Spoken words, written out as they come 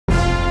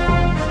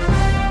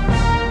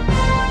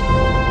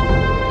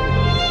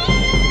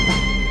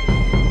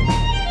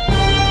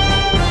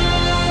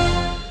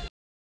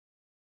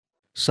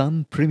সান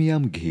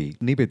premium ঘি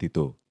নিবেদিত।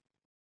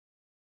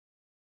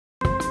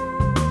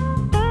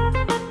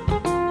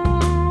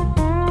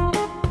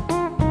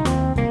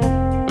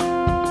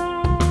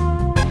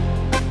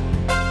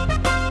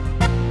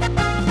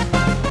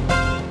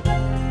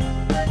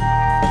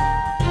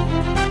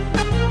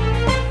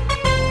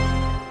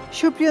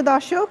 সুপ্রিয়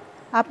দর্শক,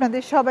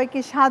 আপনাদের সবাইকে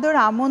সাদর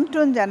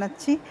আমন্ত্রণ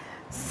জানাচ্ছি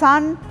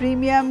সান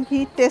প্রিমিয়াম ঘি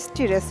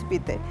টেস্টি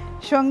রেসিপিতে।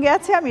 সঙ্গে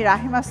আছে আমি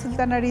রাহিমা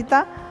সুলতানা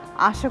রিতা।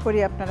 আশা করি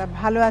আপনারা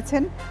ভালো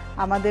আছেন।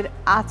 আমাদের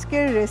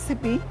আজকের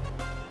রেসিপি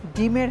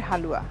ডিমের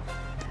হালুয়া।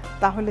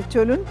 তাহলে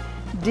চলুন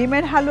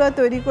ডিমের হালুয়া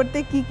তৈরি করতে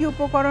কি কি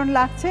উপকরণ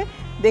লাগছে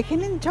দেখে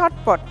নিন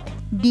ঝটপট।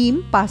 ডিম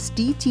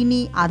 5টি,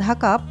 চিনি আধা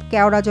কাপ,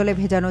 কেওড়া জলে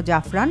ভেজানো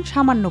জাফরান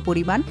সামান্য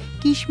পরিমাণ,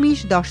 কিশমিশ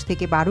 10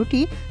 থেকে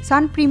 12টি,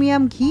 সান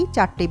প্রিমিয়াম ঘি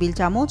 4 টেবিল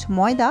চামচ,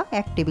 ময়দা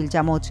 1 টেবিল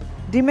চামচ।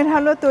 ডিমের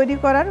হালুয়া তৈরি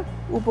করার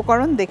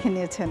উপকরণ দেখে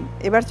নিয়েছেন।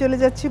 এবার চলে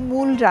যাচ্ছি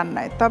মূল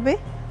রান্নায়। তবে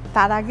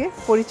তার আগে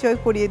পরিচয়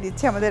করিয়ে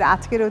দিচ্ছি আমাদের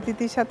আজকের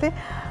অতিথির সাথে।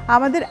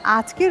 আমাদের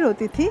আজকের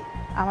অতিথি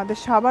আমাদের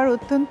সবার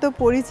অত্যন্ত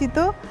পরিচিত।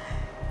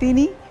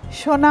 তিনি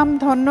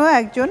স্বনামধন্য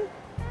একজন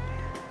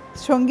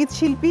সঙ্গীত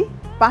শিল্পী,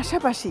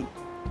 পাশাপাশি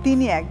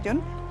তিনি একজন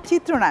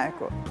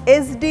চিত্রনায়কও।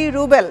 SD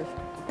Rubel,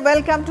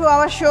 welcome to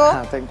our show.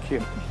 Thank you.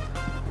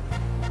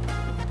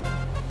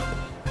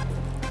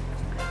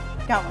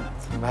 কেমন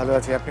আছেন? ভালো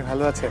আছি, আপনি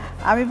ভালো আছেন?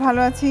 আমি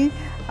ভালো আছি।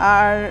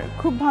 আর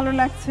খুব ভালো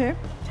লাগছে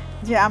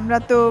যে আমরা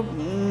তো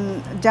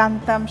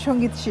জানতাম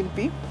সঙ্গীত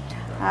শিল্পী,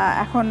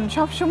 এখন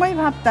সবসময়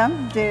ভাবতাম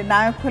যে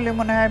নায়ক হলে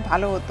মনে হয়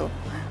ভালো হতো।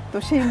 তো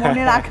সেই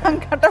মনের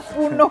আকাঙ্ক্ষাটা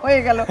পূর্ণ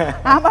হয়ে গেল।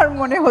 আমার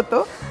মনে হতো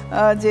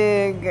যে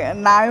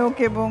নায়ক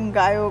এবং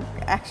গায়ক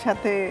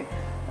একসাথে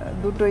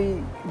দুটোই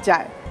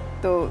যায়।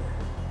 তো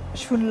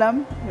শুনলাম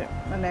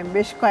মানে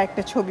বেশ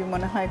কয়েকটা ছবি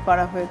মনে হয়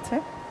করা হয়েছে।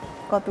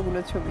 কতগুলো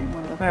ছবি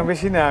মনে হয়? না,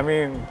 বেশি না, আমি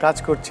কাজ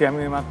করছি।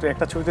 আমি মাত্র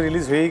একটা ছবি তো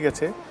রিলিজ হয়েই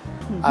গেছে,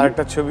 আর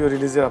একটা ছবিও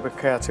রিলিজের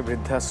অপেক্ষায় আছে,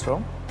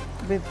 বৃদ্ধাশ্রম।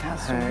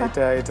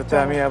 এটাতে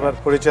আমি আবার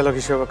পরিচালক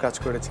হিসেবে কাজ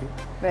করেছি।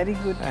 Very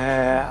good.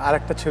 আর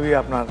একটা ছবি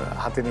আপনার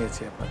হাতে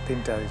নিয়েছি, আপনার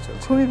 3টা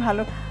চলছে। খুবই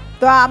ভালো।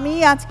 তো আমি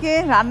আজকে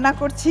রান্না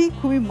করছি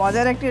খুবই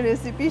মজার একটা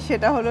রেসিপি,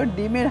 সেটা হলো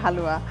ডিমের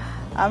হালুয়া।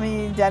 আমি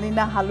জানি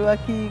না হালুয়া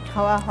কি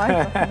খাওয়া হয়।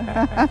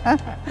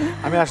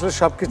 আমি আসলে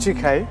সবকিছুই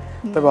খাই,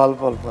 তবে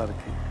অল্প অল্প আর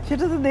কি।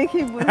 সেটা তো দেখি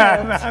বোঝা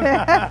যাচ্ছে।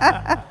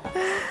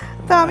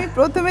 তো আমি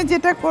প্রথমে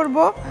যেটা করব,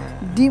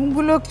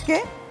 ডিমগুলোকে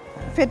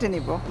ফেটে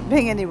নিব,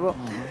 ভেঙে নিব।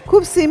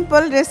 খুব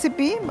সিম্পল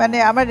রেসিপি, মানে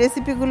আমার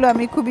রেসিপিগুলো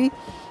আমি খুবই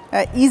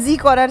ইজি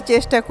করার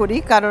চেষ্টা করি,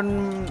 কারণ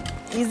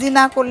ইজি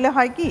না করলে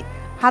হয় কি,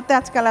 হাতে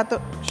আজকাল এত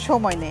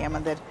সময় নেই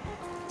আমাদের।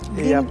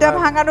 ডিমটা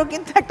ভাঙানো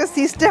কিন্তু একটা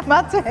সিস্টেম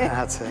আছে।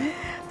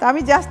 তো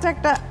আমি জাস্ট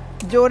একটা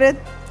জোরে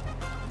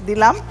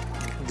দিলাম।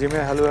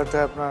 ডিমের হালুয়াটা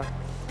আপনার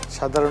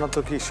সাধারণত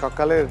কি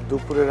সকালের,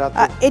 দুপুরে, রাতে?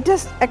 এটা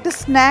একটা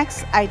স্ন্যাক্স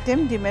আইটেম।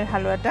 ডিমের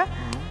হালুয়াটা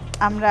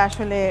আমরা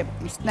আসলে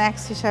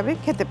স্ন্যাক্স হিসাবে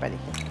খেতে পারি।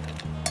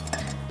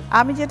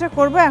 আমি যেটা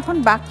করব, এখন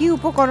বাকি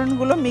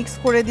উপকরণগুলো মিক্স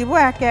করে দিব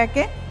একে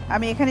একে।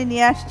 আমি এখানে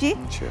নিয়ে আসছি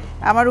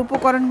আমার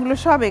উপকরণগুলো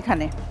সব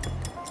এখানে।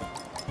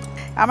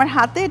 আমার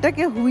হাতে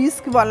এটাকে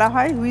হুইস্ক বলা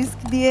হয়। হুইস্ক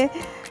দিয়ে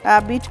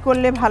বিট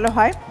করলে ভালো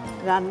হয়।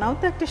 রান্নাও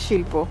তো একটা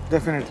শিল্প।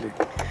 ডেফিনেটলি।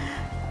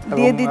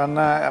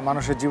 রান্না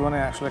মানুষের জীবনে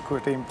আসলে খুব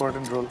একটা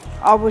ইম্পর্টেন্ট রোল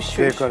অবশ্যই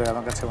প্লে করে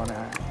আমার কাছে মনে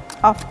হয়।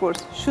 অফকোর্স,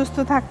 সুস্থ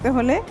থাকতে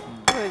হলে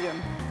প্রয়োজন।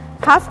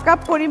 হাফ কাপ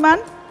পরিমাণ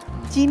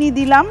চিনি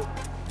দিলাম,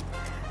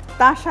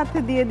 তার সাথে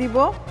দিয়ে দিব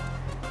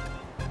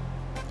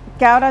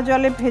কেওড়া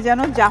জলে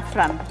ভেজানো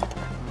জাফরান।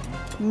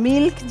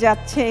 মিল্ক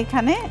যাচ্ছে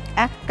এখানে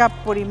 1 কাপ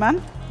পরিমাণ,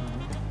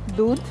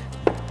 দুধ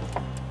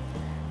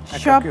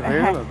সব।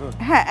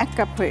 হ্যাঁ, 1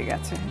 কাপ হয়ে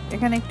গেছে,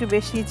 এখানে একটু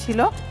বেশি ছিল।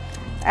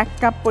 1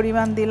 কাপ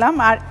পরিমাণ দিলাম।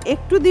 আর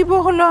একটু দিব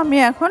হলো আমি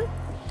এখন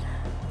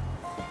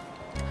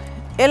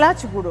এলাচ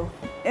গুঁড়ো।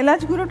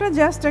 এলাচ গুঁড়োটা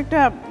জাস্ট একটা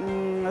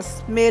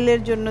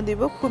স্মেলের জন্য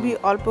দিব, খুবই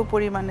অল্প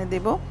পরিমাণে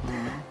দেব,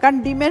 কারণ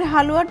ডিমের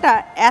হালুয়াটা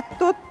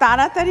এত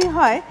তাড়াতাড়ি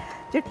হয়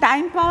যে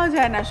টাইম পাওয়া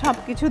যায় না সব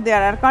কিছু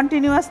দেওয়ার, আর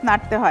কন্টিনিউয়াস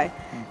নাড়তে হয়।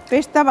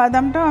 পেস্তা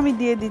বাদামটাও আমি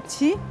দিয়ে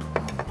দিচ্ছি,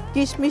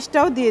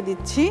 কিশমিশটাও দিয়ে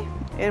দিচ্ছি।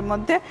 এর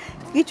মধ্যে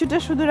কিছুটা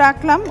শুধু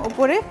রাখলাম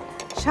উপরে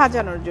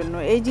সাজানোর জন্য।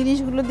 এই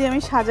জিনিসগুলো দিয়ে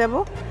আমি সাজাবো,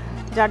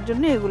 যার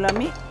জন্য এগুলো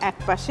আমি এক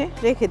পাশে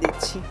রেখে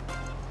দিচ্ছি।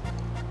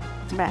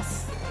 ব্যাস,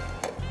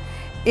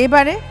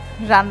 এবারে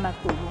রান্না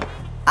করব।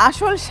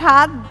 আসল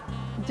স্বাদ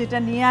যেটা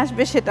নিয়ে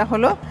আসবে সেটা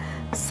হলো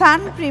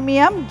সান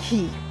প্রিমিয়াম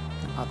ঘি।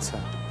 আচ্ছা,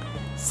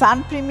 সান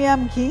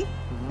প্রিমিয়াম ঘি,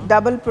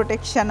 ডাবল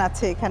প্রোটেকশন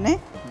আছে এখানে।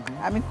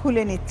 আমি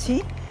খুলে নিচ্ছি।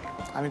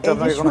 আমি তো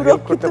আপনাকে কোনো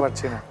হেল্প করতে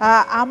পারছি না।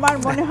 আমার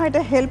মনে হয়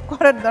এটা হেল্প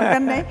করার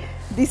দরকার নেই।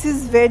 This is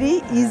very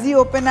easy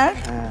opener,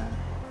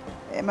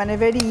 মানে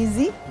ভেরি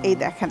ইজি। এই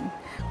দেখেন,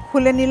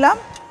 খুলে নিলাম।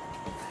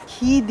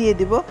 ঘি দিয়ে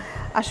দিব।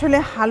 আসলে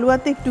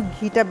হালুয়াতে একটু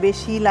ঘিটা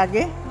বেশি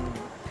লাগে।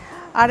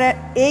 আর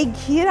এই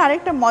ঘিয়ের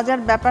আরেকটা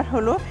মজার ব্যাপার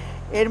হলো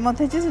এর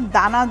মধ্যে যে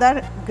দানাদার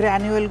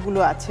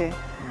গ্র্যানুয়েলগুলো আছে।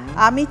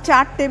 আমি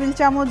 4 টেবিল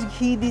চামচ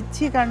ঘি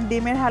দিচ্ছি, কারণ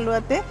ডিমের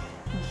হালুয়াতে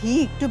ঘি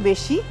একটু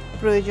বেশি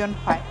প্রয়োজন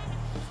হয়।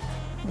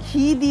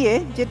 ঘি দিয়ে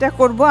যেটা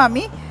করব,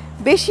 আমি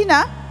বেশি না,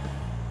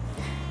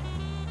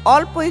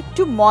 অল্প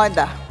একটু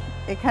ময়দা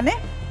এখানে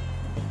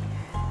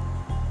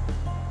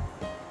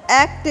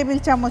 1 টেবিল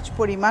চামচ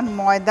পরিমাণ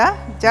ময়দা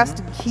জাস্ট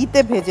ঘিতে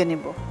ভেজে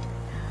নেব।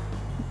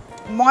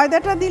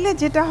 ময়দাটা দিলে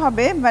যেটা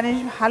হবে মানে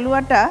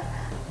হালুয়াটা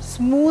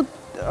স্মুথ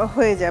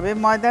হয়ে যাবে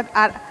ময়দার।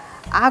 আর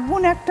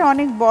আগুন একটা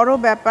অনেক বড়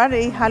ব্যাপার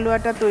এই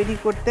হালুয়াটা তৈরি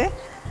করতে,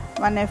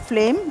 মানে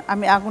ফ্লেম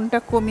আমি আগুনটা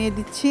কমিয়ে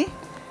দিচ্ছি।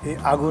 এই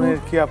আগুনের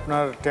কি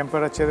আপনার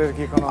টেম্পারেচারের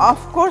কি কোনো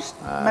অফ কোর্স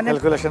মানে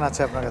ক্যালকুলেশন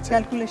আছে আপনার কাছে?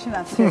 ক্যালকুলেশন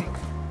আছে।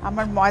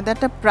 আমার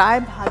ময়দাটা প্রায়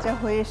ভাজা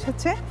হয়ে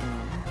এসেছে,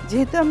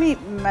 যেহেতু আমি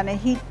মানে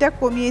হিটটা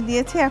কমিয়ে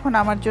দিয়েছি এখন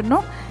আমার জন্য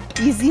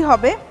ইজি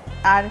হবে।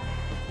 আর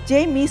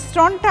যেই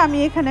মিশ্রণটা আমি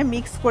এখানে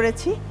মিক্স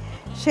করেছি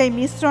সেই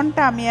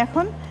মিশ্রণটা আমি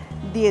এখন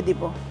দিয়ে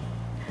দিব,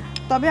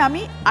 তবে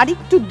আমি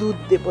আরেকটু দুধ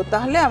দেব,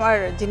 তাহলে আমার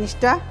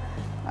জিনিসটা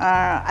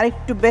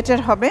আরেকটু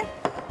বেটার হবে।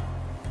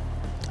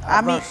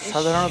 আমি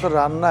সাধারণত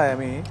রান্নায়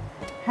আমি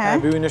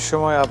বিভিন্ন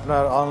সময়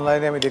আপনার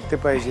অনলাইনে আমি দেখতে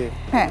পাই যে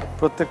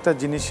প্রত্যেকটা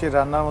জিনিসের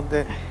রান্নার মধ্যে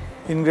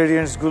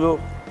ইনগ্রেডিয়েন্টস গুলো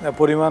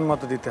পরিমাণ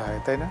মতো দিতে হয়,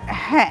 তাই না?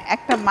 হ্যাঁ,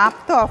 একটা মাপ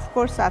তো অফ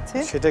কোর্স আছে।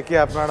 সেটা কি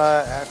আপনারা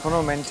এখনো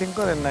মেইনটেইন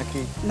করেন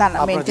নাকি? না না,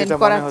 মেইনটেইন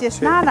করার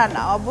চেষ্টা, না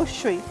না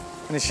অবশ্যই,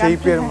 মানে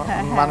শেপের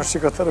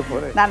মানসিকতার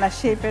উপরে। না না,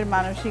 শেপের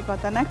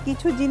মানসিকতা না,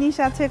 কিছু জিনিস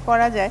আছে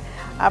করা যায়।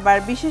 আবার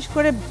বিশেষ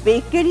করে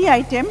বেকারি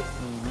আইটেম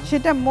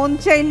সেটা মন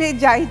চাইলে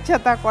যা ইচ্ছা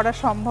তা করা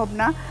সম্ভব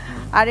না।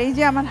 আর এই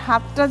যে আমার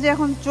হাতটা যে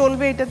এখন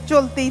চলবে, এটা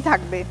চলতেই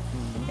থাকবে,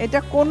 এটা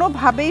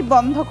কোনোভাবেই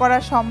বন্ধ করা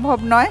সম্ভব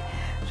নয়।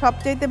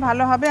 সবচাইতে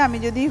ভালো হবে আমি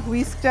যদি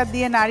হুইস্কটা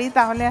দিয়ে নাড়ি,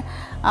 তাহলে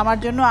আমার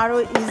জন্য আরও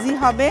ইজি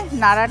হবে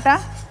নাড়াটা।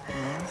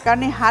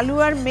 কারণ এই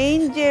হালুয়ার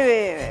মেইন যে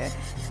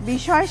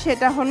বিষয়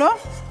সেটা হলো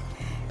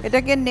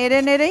এটাকে নেড়ে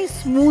নেড়েই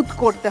স্মুথ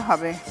করতে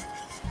হবে,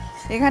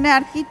 এখানে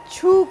আর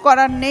কিচ্ছু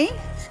করার নেই।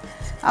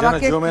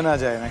 আমাকে জমে না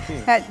যায় নাকি?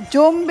 হ্যাঁ,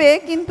 জমবে,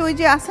 কিন্তু ওই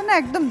যে আছে না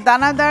একদম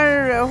দানাদার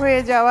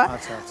হয়ে যাওয়া,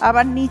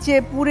 আবার নিচে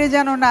পুড়ে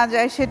যেন না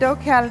যায় সেটাও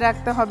খেয়াল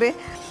রাখতে হবে।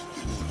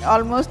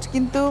 অলমোস্ট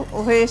কিন্তু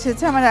হয়ে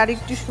এসেছে, আমার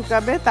আরেকটু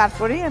শুকাবে,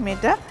 তারপরেই আমি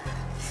এটা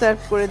সার্ভ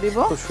করে দিব।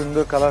 খুব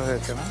সুন্দর কালার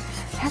হয়েছে না?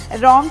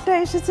 রংটা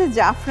এসেছে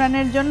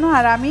জাফরানের জন্য,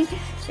 আর আমি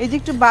এই যে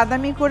একটু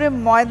বাদামি করে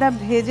ময়দা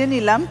ভেজে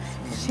নিলাম,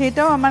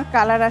 সেটাও আমার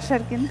কালার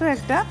আসার কিন্তু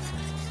একটা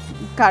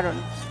কারণ।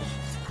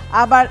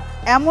 আবার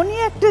এমনই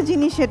একটা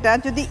জিনিস, এটা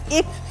যদি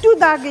একটু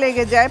দাগ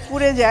লেগে যায়,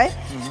 পুড়ে যায়,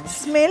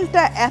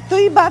 স্মেলটা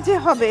এতই বাজে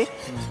হবে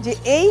যে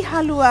এই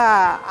হালুয়া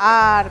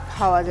আর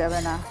খাওয়া যাবে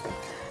না।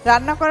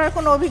 রান্না করার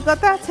কোনো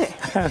অভিজ্ঞতা আছে?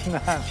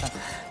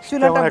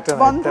 চুলাটা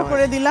বন্ধ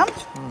করে দিলাম।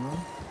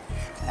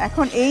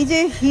 এখন এই যে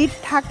হিট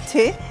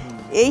থাকছে,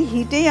 এই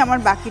হিটেই আমার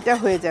বাকিটা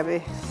হয়ে যাবে।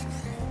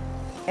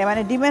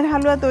 মানে ডিমের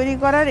হালুয়া তৈরি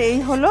করার এই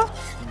হলো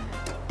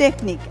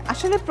টেকনিক।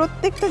 আসলে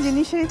প্রত্যেকটা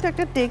জিনিসেরই তো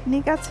একটা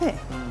টেকনিক আছে।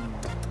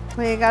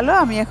 হয়ে গেল,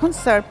 আমি এখন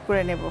সার্ভ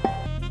করে নেব।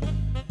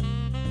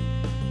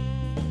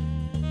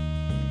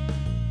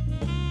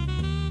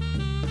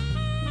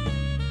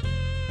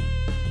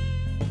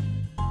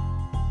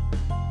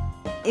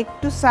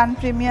 একটু সান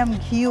প্রিমিয়াম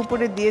ঘি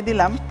উপরে দিয়ে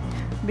দিলাম,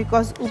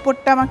 বিকজ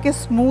উপরটা আমাকে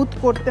স্মুথ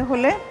করতে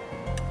হলে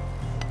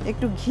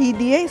একটু ঘি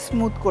দিয়ে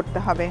স্মুথ করতে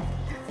হবে।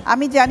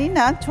 আমি জানি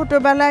না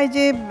ছোটবেলায়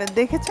যে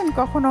দেখেছেন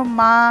কখনো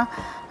মা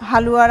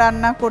হালুয়া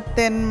রান্না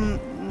করতেন,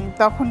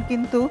 তখন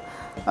কিন্তু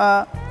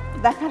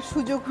দেখার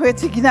সুযোগ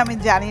হয়েছে কিনা আমি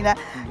জানি না,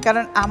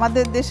 কারণ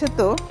আমাদের দেশে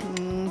তো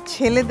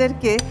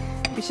ছেলেদেরকে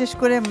বিশেষ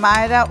করে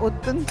মায়েরা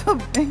অত্যন্ত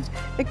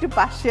একটু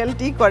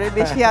পার্সিয়ালিটি করে,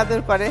 বেশি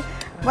আদর করে,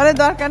 বলে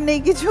দরকার নেই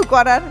কিছু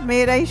করার,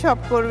 মেয়েরাই সব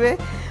করবে।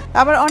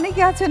 আবার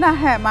অনেকে আছে না,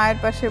 হ্যাঁ মায়ের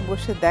পাশে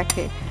বসে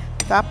দেখে।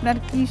 তো আপনার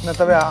কি না,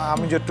 তবে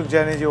আমি যতটুকু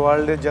জানি যে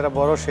ওয়ার্ল্ডের যারা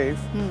বড় শেফ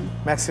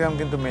ম্যাক্সিমাম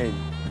কিন্তু মেল।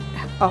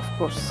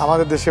 অফকোর্স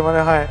আমাদের দেশে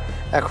মনে হয়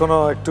এখনো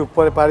একটু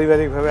পরে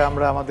পারিবারিকভাবে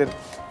আমরা আমাদের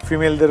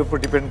ফিমেলদের উপর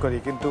ডিপেন্ড করি,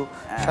 কিন্তু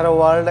সারা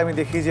ওয়ার্ল্ড আমি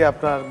দেখি যে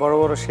আপনার বড়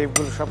বড়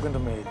শেফগুলো সব কিন্তু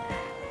মেল।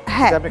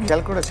 হ্যাঁ, আপনি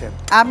খেয়াল করেছেন?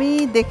 আমি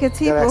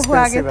দেখেছি বহু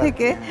আগে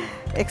থেকে,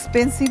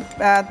 এক্সপেন্সিভ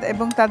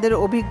এবং তাদের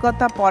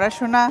অভিজ্ঞতা,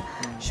 পড়াশোনা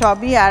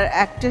সবই। আর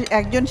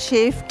একজন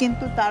শেফ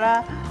কিন্তু তারা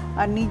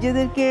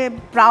নিজেদেরকে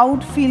প্রাউড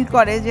ফিল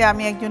করে যে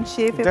আমি একজন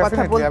শেফের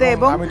কথা বলতে।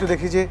 এবং আমি তো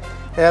দেখি যে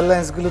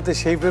এয়ারলাইন্সগুলোতে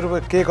শেফের উপর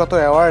কে কত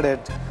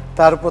অ্যাওয়ার্ডেড,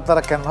 তার উপর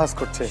তারা ক্যানভাস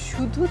করছে।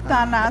 শুধু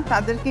তা না,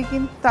 তাদেরকে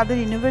কিন্তু তাদের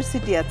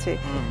ইউনিভার্সিটি আছে।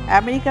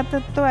 আমেরিকাতে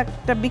তো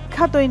একটা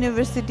বিখ্যাত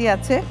ইউনিভার্সিটি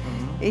আছে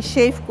এই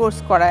শেফ কোর্স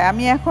করায়।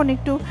 আমি এখন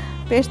একটু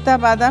পেস্তা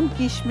বাদাম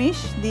কিশমিশ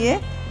দিয়ে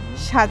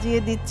সাজিয়ে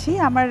দিচ্ছি।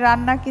 আমার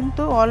রান্না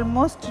কিন্তু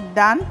অলমোস্ট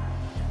ডান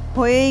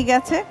হয়েই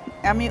গেছে।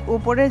 আমি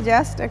উপরে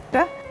জাস্ট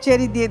একটা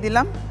চেরি দিয়ে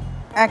দিলাম,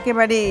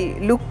 একেবারেই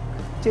লুক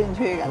চেঞ্জ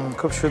হয়ে গেল।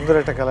 খুব সুন্দর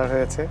একটা কালার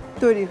হয়েছে,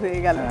 তৈরি হয়ে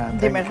গেল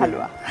ডিমের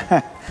হালুয়া।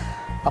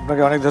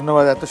 আপনাকে অনেক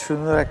ধন্যবাদ, এত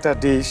সুন্দর একটা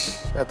ডিশ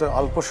এত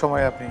অল্প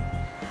সময়ে আপনি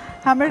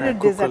আমার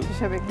ডেজার্ট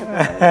হিসেবে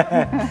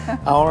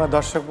আমার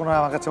দর্শক মনে হয়,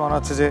 আমার কাছে মনে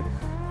হচ্ছে যে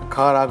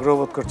খাওয়ার আগ্রহ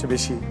বোধ করছে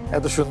বেশি,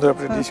 এত সুন্দর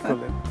আপনি ডিশ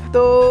করলেন।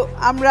 তো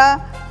আমরা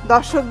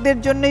দর্শকদের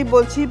জন্যই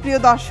বলছি, প্রিয়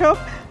দর্শক,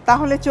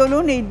 তাহলে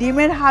চলুন এই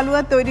ডিমের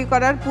হালুয়া তৈরি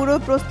করার পুরো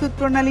প্রস্তুত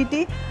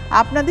প্রণালীটি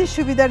আপনাদের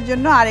সুবিধার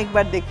জন্য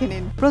আরেকবার দেখে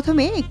নিন।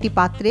 প্রথমে একটি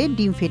পাত্রে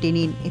ডিম ফেটে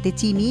নিন। এতে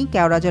চিনি,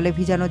 কেওড়া জলে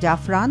ভিজানো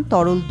জাফরান,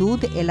 তরল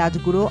দুধ, এলাচ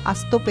গুঁড়ো,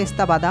 আস্ত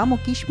পেস্তা বাদাম ও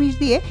কিশমিশ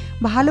দিয়ে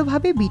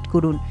ভালোভাবে বিট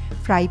করুন।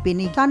 ফ্রাই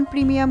প্যানে সান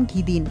প্রিমিয়াম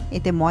ঘি দিন,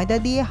 এতে ময়দা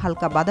দিয়ে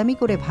হালকা বাদামি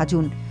করে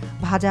ভাজুন।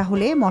 ভাজা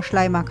হলে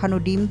মশলায় মাখানো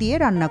ডিম দিয়ে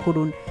রান্না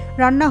করুন।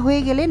 রান্না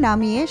হয়ে গেলে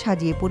নামিয়ে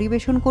সাজিয়ে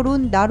পরিবেশন করুন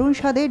দারুণ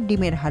স্বাদের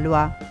ডিমের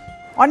হালুয়া।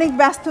 অনেক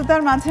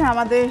ব্যস্ততার মাঝে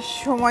আমাদের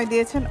সময়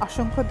দিয়েছেন,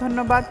 অসংখ্য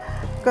ধন্যবাদ।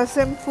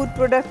 কাসেম ফুড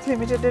প্রোডাক্টস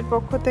লিমিটেডের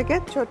পক্ষ থেকে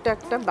ছোট্ট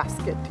একটা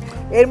বাস্কেট,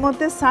 এর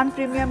মধ্যে সান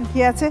প্রিমিয়াম ঘি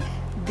আছে।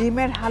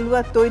 ডিমের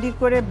হালুয়া তৈরি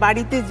করে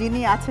বাড়িতে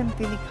যিনি আছেন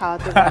তিনি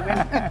খাওয়াতে পারবেন।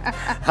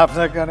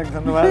 আপনাকে অনেক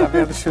ধন্যবাদ, আপনি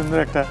এত সুন্দর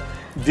একটা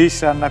ডিশ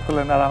রান্না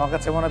করলেন। আর আমার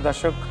কাছে মনে হয়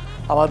দর্শক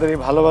আমাদের এই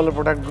ভালো ভালো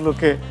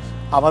প্রোডাক্টগুলোকে,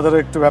 আমাদেরও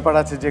একটু ব্যাপার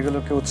আছে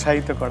যেগুলোকে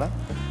উৎসাহিত করা,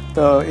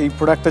 তো এই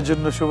প্রোডাক্টের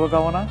জন্য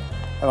শুভকামনা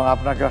এবং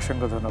আপনাকে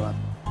অসংখ্য ধন্যবাদ।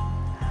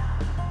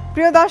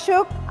 প্রিয়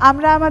দর্শক,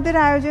 আমরা আমাদের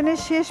আয়োজনের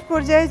শেষ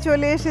পর্যায়ে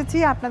চলে এসেছি।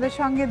 আপনাদের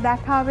সঙ্গে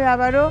দেখা হবে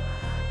আবারও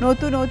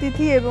নতুন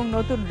অতিথি এবং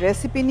নতুন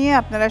রেসিপি নিয়ে।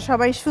 আপনারা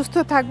সবাই সুস্থ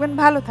থাকবেন,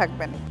 ভালো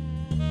থাকবেন।